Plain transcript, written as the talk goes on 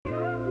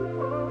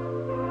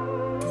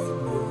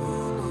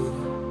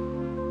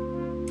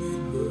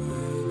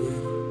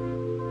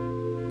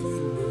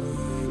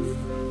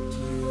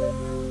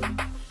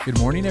Good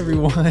morning,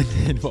 everyone,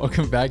 and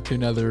welcome back to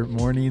another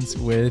Mornings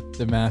with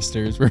the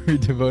Masters, where we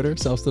devote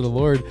ourselves to the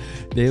Lord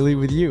daily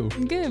with you.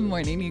 Good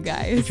morning, you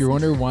guys. If you're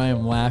wondering why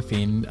I'm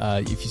laughing,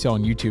 if you saw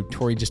on YouTube,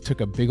 Tori just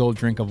took a big old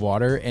drink of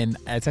water, and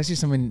it's actually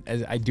something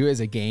I do as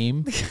a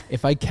game.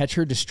 If I catch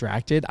her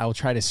distracted, I'll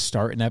try to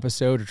start an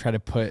episode or try to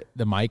put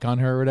the mic on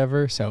her or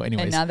whatever. So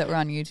anyways. And now that we're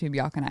on YouTube,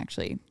 y'all can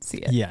actually see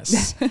it.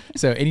 Yes.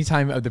 So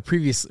anytime of the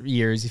previous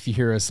years, if you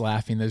hear us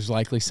laughing, there's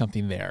likely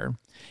something there.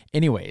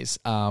 Anyways,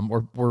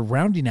 we're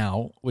rounding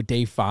out with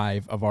day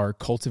 5 of our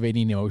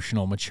Cultivating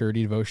Emotional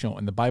Maturity devotional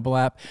in the Bible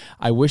app.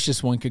 I wish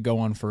this one could go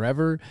on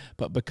forever,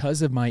 but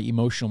because of my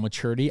emotional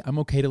maturity, I'm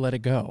okay to let it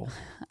go.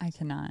 I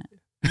cannot.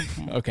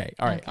 Okay.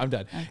 All right. I'm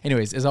done. Okay.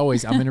 Anyways, as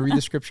always, I'm going to read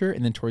the scripture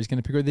and then Tori's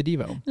going to pick her the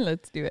Devo.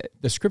 Let's do it.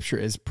 The scripture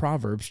is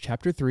Proverbs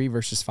chapter 3,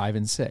 verses 5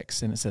 and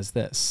 6. And it says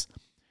this: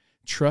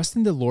 trust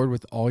in the Lord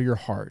with all your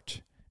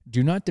heart.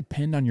 Do not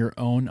depend on your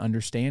own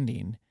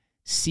understanding.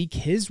 Seek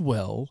his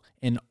will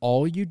in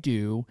all you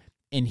do,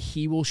 and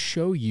he will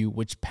show you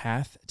which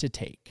path to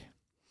take.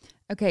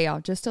 Okay, y'all,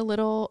 just a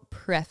little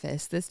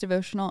preface. This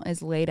devotional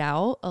is laid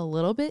out a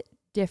little bit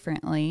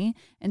differently.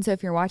 And so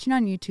if you're watching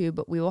on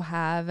YouTube, we will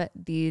have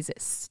these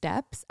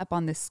steps up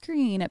on the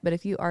screen. But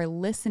if you are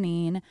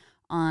listening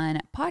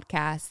on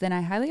podcasts, then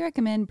I highly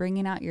recommend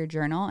bringing out your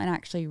journal and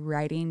actually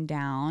writing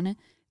down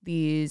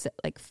these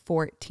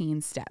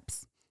 14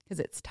 steps, because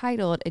it's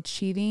titled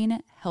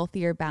Achieving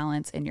Healthier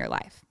Balance in Your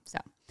Life. So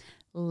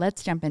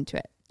let's jump into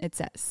it. It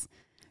says,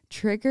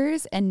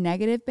 triggers and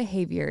negative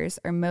behaviors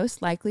are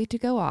most likely to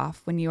go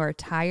off when you are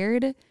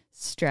tired,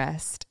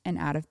 stressed, and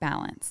out of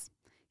balance.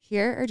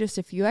 Here are just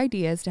a few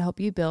ideas to help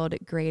you build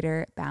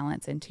greater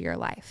balance into your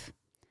life.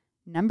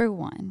 Number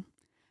 1,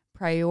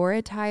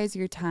 prioritize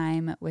your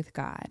time with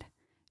God.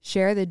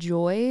 Share the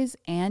joys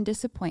and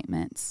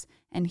disappointments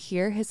and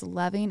hear his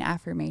loving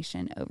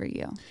affirmation over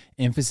you.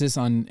 Emphasis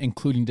on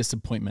including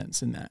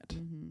disappointments in that.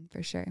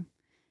 For sure.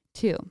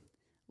 2,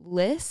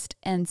 list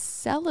and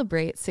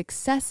celebrate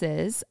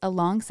successes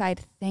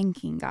alongside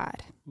thanking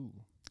God. Ooh.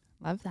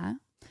 Love that.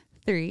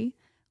 3,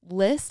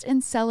 list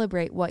and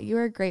celebrate what you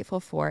are grateful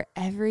for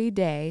every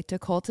day to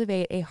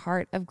cultivate a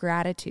heart of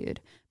gratitude,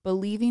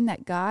 believing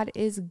that God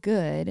is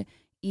good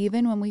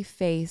even when we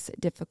face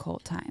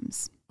difficult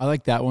times. I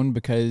like that one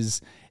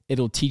because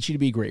it'll teach you to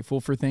be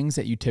grateful for things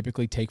that you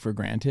typically take for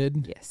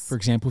granted. Yes. For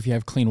example, if you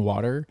have clean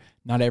water,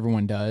 not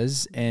everyone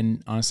does.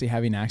 And honestly,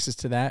 having access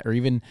to that, or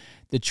even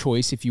the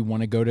choice if you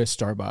want to go to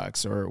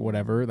Starbucks or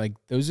whatever,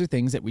 those are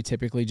things that we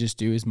typically just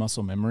do as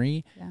muscle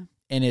memory. Yeah.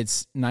 And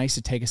it's nice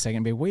to take a second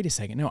and be, wait a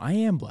second. No, I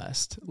am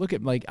blessed. Look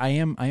at I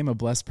am a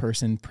blessed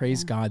person.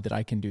 Praise God that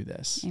I can do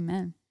this.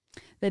 Amen.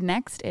 The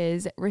next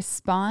is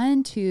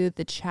respond to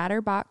the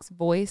chatterbox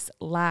voice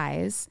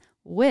lies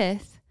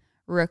with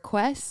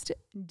request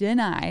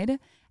denied,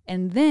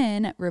 and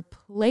then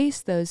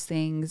replace those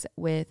things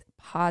with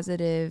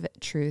positive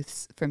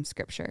truths from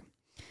Scripture.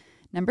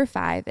 Number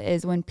 5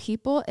 is when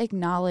people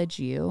acknowledge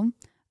you,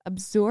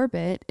 absorb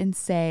it and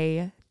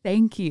say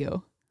thank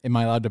you. Am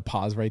I allowed to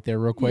pause right there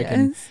real quick? Yes.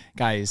 And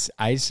guys,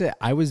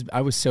 I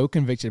was so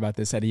convicted about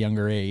this at a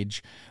younger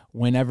age.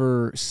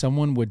 Whenever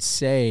someone would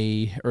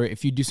say, or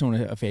if you do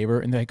someone a favor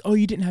and they're like, "Oh,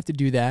 you didn't have to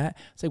do that,"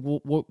 it's like,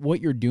 well, what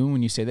you're doing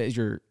when you say that is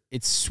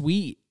it's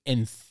sweet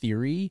in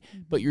theory,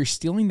 but you're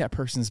stealing that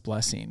person's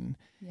blessing.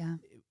 Yeah.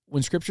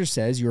 When Scripture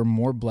says you're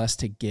more blessed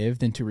to give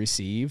than to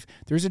receive,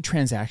 there's a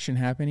transaction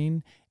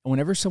happening. And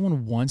whenever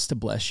someone wants to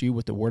bless you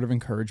with a word of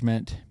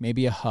encouragement,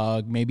 maybe a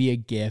hug, maybe a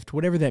gift,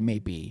 whatever that may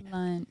be,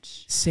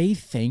 lunch, say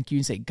thank you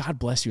and say, God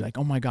bless you.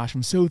 Oh my gosh,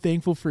 I'm so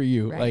thankful for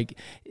you. Right.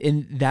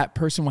 And that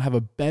person will have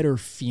a better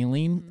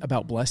feeling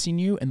about blessing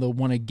you, and they'll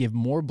want to give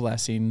more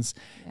blessings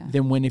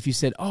than when if you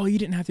said, oh, you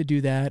didn't have to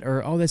do that,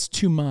 or, oh, that's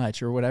too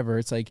much, or whatever.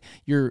 It's like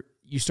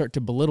you start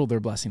to belittle their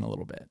blessing a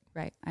little bit.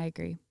 Right. I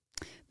agree.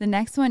 The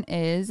next one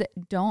is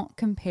don't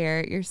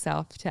compare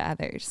yourself to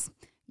others.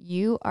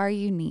 You are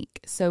unique,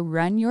 so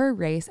run your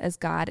race as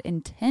God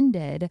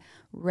intended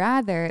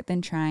rather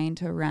than trying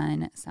to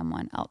run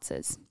someone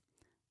else's.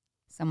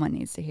 Someone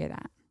needs to hear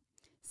that.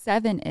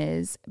 7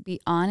 is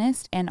be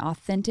honest and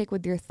authentic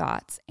with your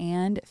thoughts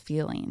and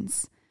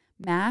feelings.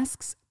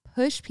 Masks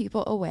push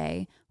people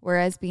away,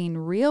 whereas being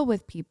real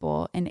with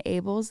people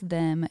enables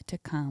them to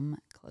come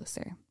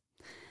closer.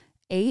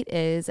 8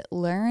 is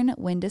learn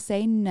when to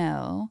say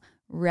no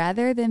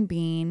rather than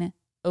being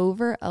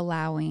over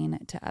allowing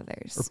to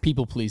others. Or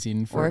people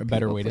pleasing for a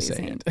better way to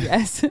say it.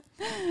 Yes.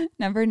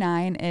 Number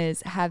 9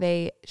 is have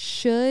a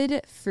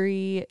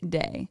should-free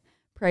day.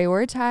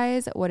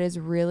 Prioritize what is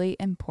really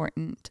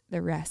important.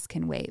 The rest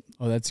can wait.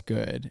 Oh, that's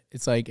good.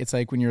 It's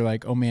like when you're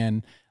like, oh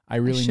man, I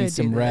really need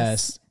some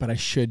rest, but I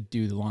should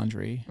do the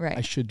laundry. Right.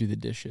 I should do the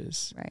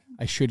dishes. Right.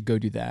 I should go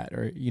do that.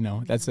 Or,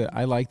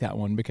 I like that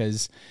one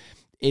because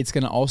it's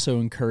going to also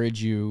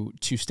encourage you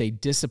to stay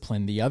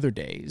disciplined the other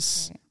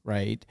days,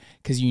 right?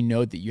 Because you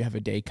know that you have a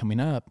day coming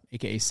up,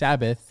 aka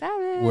Sabbath,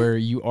 where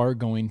you are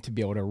going to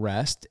be able to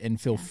rest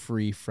and feel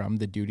free from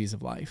the duties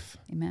of life.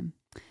 Amen.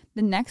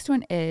 The next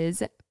one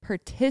is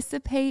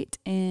participate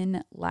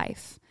in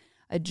life.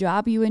 a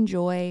job you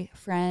enjoy,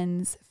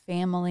 friends,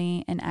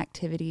 family, and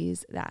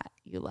activities that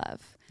you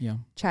love. Yeah.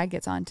 Chad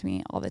gets on to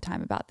me all the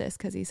time about this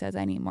because he says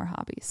I need more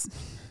hobbies.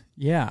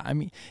 Yeah. I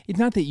mean, it's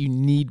not that you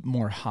need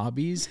more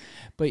hobbies,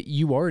 but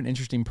you are an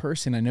interesting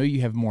person. I know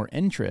you have more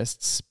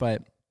interests,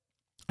 but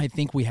I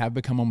think we have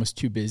become almost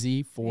too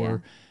busy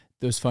for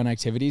those fun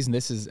activities. And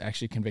this is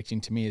actually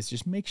convicting to me, is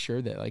just make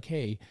sure that like,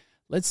 hey,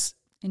 let's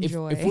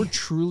enjoy. If we're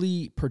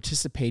truly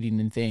participating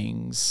in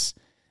things,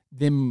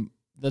 then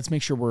let's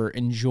make sure we're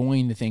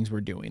enjoying the things we're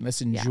doing.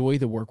 Let's enjoy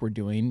the work we're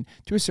doing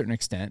to a certain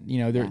extent. You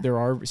know, there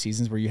are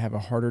seasons where you have a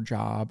harder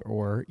job,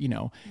 or, you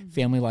know,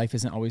 family life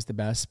isn't always the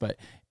best, but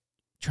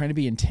trying to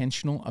be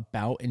intentional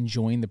about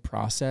enjoying the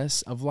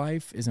process of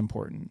life is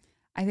important.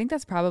 I think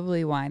that's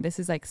probably why, this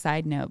is like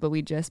side note, but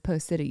we just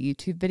posted a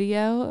YouTube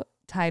video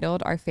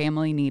titled Our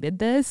Family Needed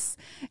This.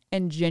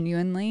 And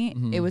genuinely,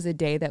 it was a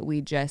day that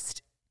we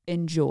just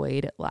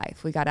enjoyed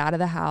life. We got out of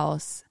the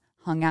house,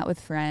 hung out with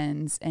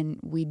friends, and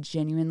we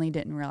genuinely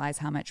didn't realize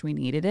how much we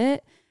needed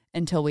it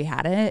until we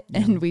had it.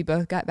 Yeah. And we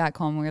both got back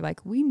home. We were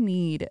like, we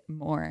need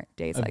more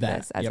days like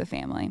this as a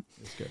family.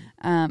 That's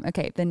good.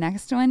 Okay. The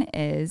next one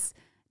is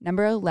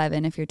number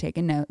 11. If you're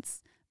taking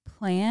notes,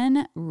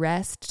 plan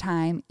rest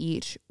time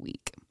each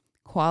week.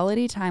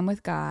 Quality time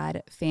with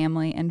God,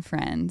 family, and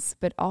friends,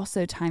 but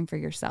also time for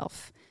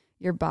yourself.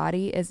 Your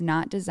body is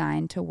not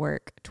designed to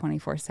work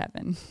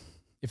 24/7.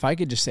 If I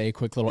could just say a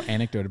quick little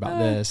anecdote about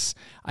this,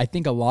 I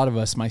think a lot of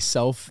us,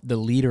 myself, the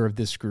leader of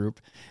this group,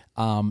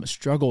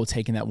 struggle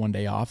taking that one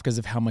day off because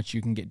of how much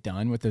you can get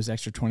done with those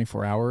extra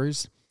 24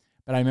 hours.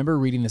 But I remember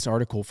reading this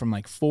article from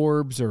like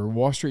Forbes or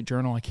Wall Street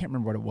Journal. I can't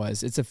remember what it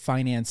was. It's a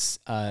finance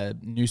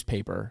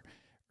newspaper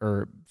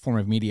or form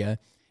of media.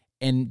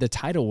 And the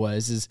title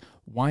is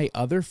why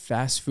other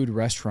fast food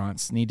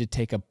restaurants need to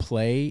take a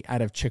play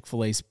out of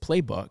Chick-fil-A's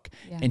playbook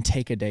and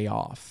take a day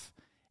off.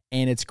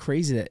 And it's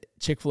crazy that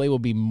Chick-fil-A will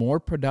be more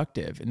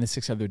productive in the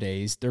 6 other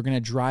days. They're going to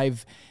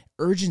drive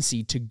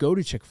urgency to go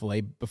to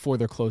Chick-fil-A before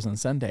they're closed on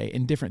Sunday,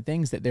 and different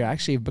things that they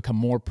actually have become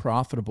more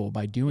profitable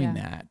by doing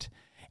that.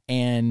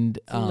 And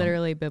it's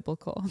literally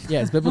biblical. Yeah,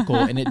 it's biblical.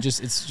 And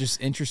it's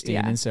just interesting.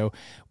 And so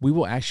we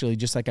will actually,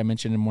 just like I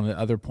mentioned in one of the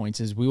other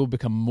points, is we will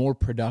become more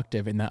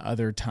productive in that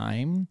other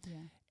time. Yeah.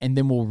 And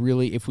then we'll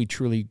really, if we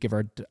truly give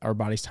our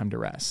bodies time to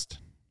rest.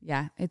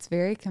 Yeah. It's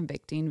very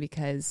convicting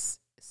because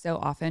so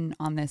often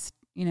on this,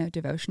 you know,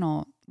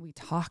 devotional, we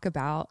talk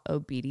about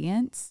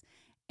obedience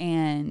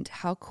and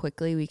how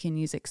quickly we can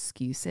use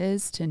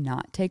excuses to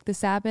not take the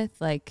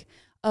Sabbath. Like,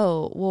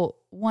 oh, well,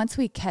 once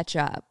we catch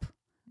up,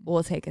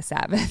 we'll take a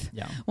Sabbath.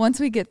 Yeah. Once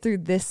we get through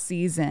this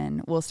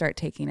season, we'll start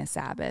taking a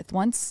Sabbath.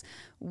 Once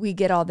we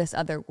get all this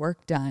other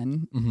work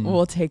done,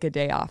 we'll take a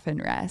day off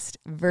and rest,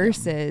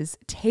 versus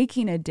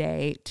taking a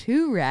day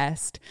to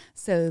rest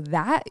so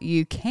that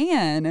you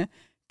can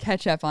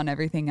catch up on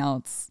everything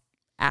else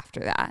after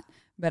that.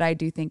 But I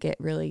do think it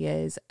really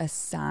is a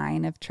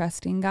sign of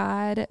trusting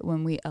God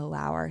when we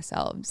allow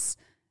ourselves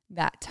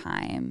that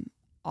time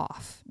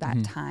off,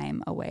 that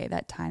time away,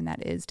 that time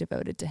that is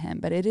devoted to Him.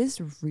 But it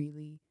is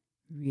really,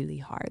 really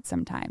hard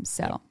sometimes.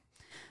 So,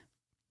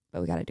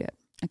 but we got to do it.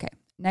 Okay.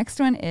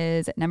 Next one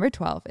is number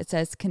 12. It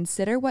says,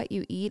 consider what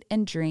you eat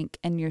and drink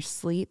and your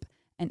sleep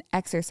and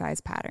exercise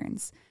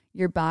patterns.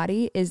 Your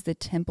body is the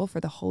temple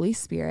for the Holy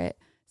Spirit,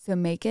 so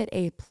make it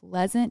a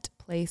pleasant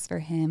place for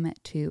Him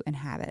to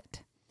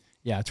inhabit.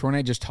 Yeah, Tor and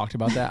I just talked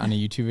about that on a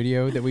YouTube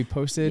video that we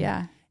posted.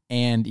 Yeah.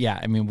 And yeah,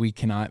 I mean, we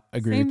cannot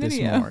agree with this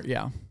more.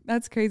 Yeah.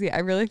 That's crazy. I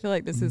really feel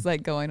like this is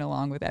like going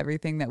along with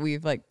everything that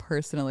we've like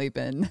personally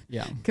been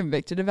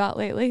convicted about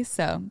lately.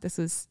 So this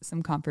was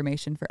some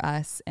confirmation for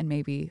us and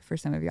maybe for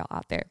some of y'all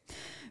out there.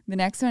 The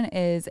next one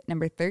is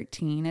number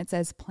 13. It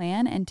says,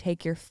 plan and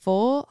take your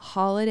full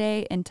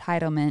holiday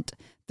entitlement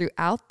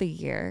throughout the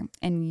year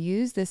and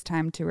use this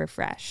time to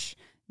refresh.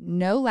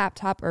 No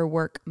laptop or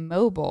work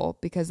mobile,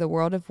 because the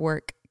world of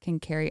work can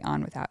carry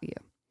on without you.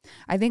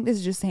 I think this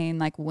is just saying,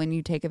 like, when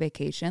you take a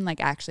vacation, like,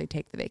 actually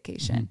take the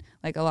vacation.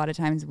 Like, a lot of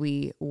times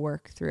we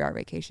work through our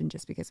vacation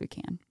just because we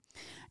can.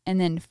 And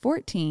then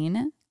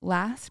 14,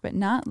 last but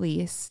not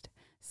least,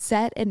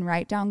 set and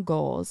write down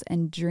goals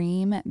and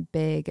dream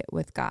big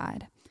with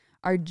God.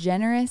 Our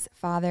generous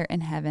Father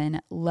in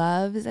heaven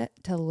loves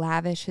to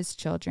lavish His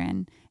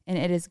children, and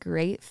it is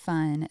great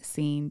fun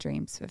seeing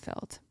dreams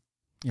fulfilled.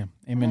 Yeah,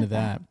 amen to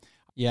that.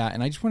 Yeah,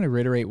 and I just want to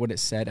reiterate what it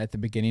said at the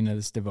beginning of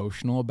this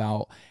devotional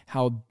about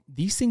how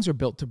these things are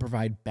built to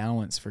provide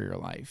balance for your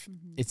life.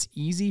 It's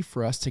easy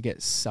for us to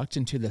get sucked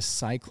into the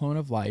cyclone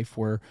of life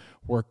where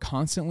we're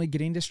constantly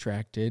getting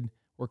distracted,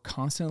 we're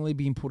constantly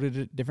being put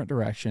in different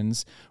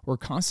directions, we're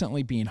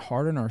constantly being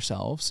hard on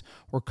ourselves,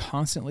 we're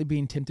constantly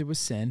being tempted with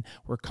sin,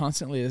 we're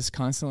constantly this,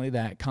 constantly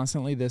that,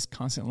 constantly this,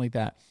 constantly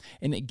that.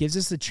 And it gives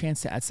us the chance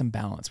to add some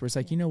balance where it's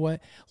like, you know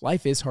what?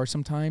 Life is hard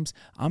sometimes.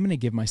 I'm going to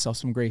give myself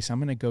some grace. I'm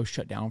going to go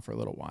shut down for a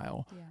little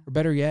while. Yeah. Or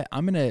better yet,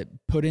 I'm going to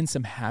put in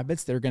some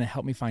habits that are going to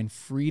help me find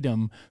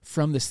freedom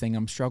from this thing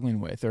I'm struggling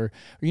with. Or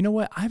you know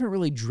what? I haven't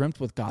really dreamt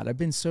with God. I've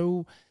been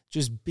so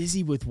just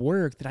busy with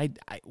work that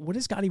I what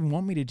does God even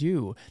want me to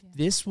do? Yeah.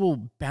 This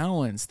will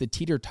balance the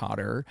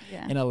teeter-totter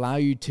and allow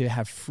you to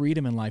have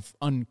freedom in life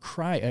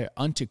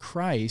unto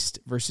Christ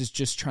versus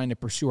just trying to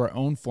pursue our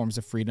own forms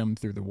of freedom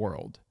through the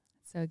world.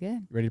 So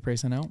good. Ready to pray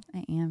something out?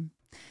 I am.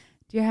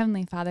 Dear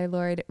Heavenly Father,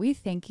 Lord, we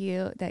thank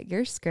you that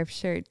your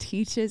scripture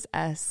teaches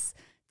us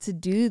to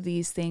do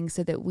these things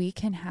so that we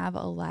can have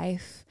a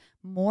life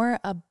more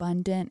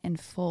abundant and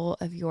full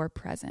of your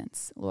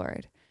presence,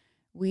 Lord.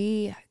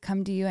 We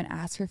come to you and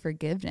ask for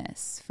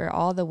forgiveness for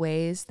all the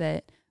ways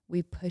that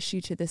we push you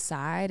to the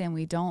side and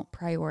we don't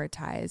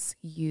prioritize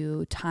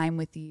you, time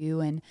with you,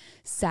 and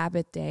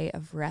Sabbath day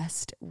of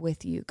rest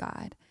with you,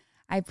 God.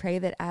 I pray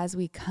that as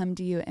we come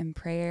to you in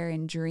prayer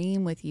and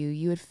dream with you,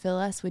 you would fill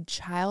us with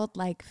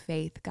childlike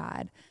faith,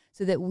 God,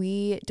 so that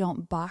we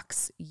don't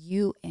box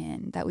you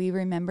in, that we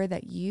remember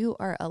that you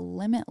are a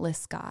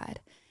limitless God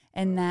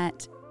and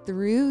that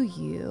through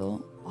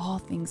you, all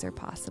things are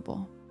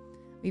possible.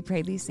 We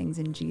pray these things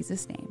in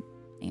Jesus' name.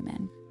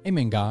 Amen.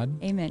 Amen,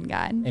 God. Amen,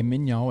 God.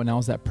 Amen, y'all. And now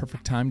is that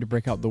perfect time to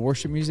break out the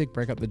worship music,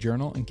 break out the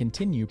journal, and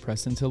continue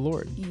pressing to the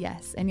Lord.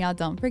 Yes. And y'all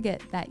don't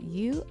forget that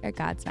you are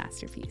God's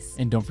masterpiece.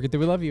 And don't forget that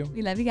we love you.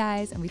 We love you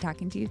guys, and we'll be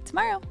talking to you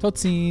tomorrow. Tot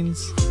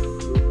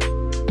ziens.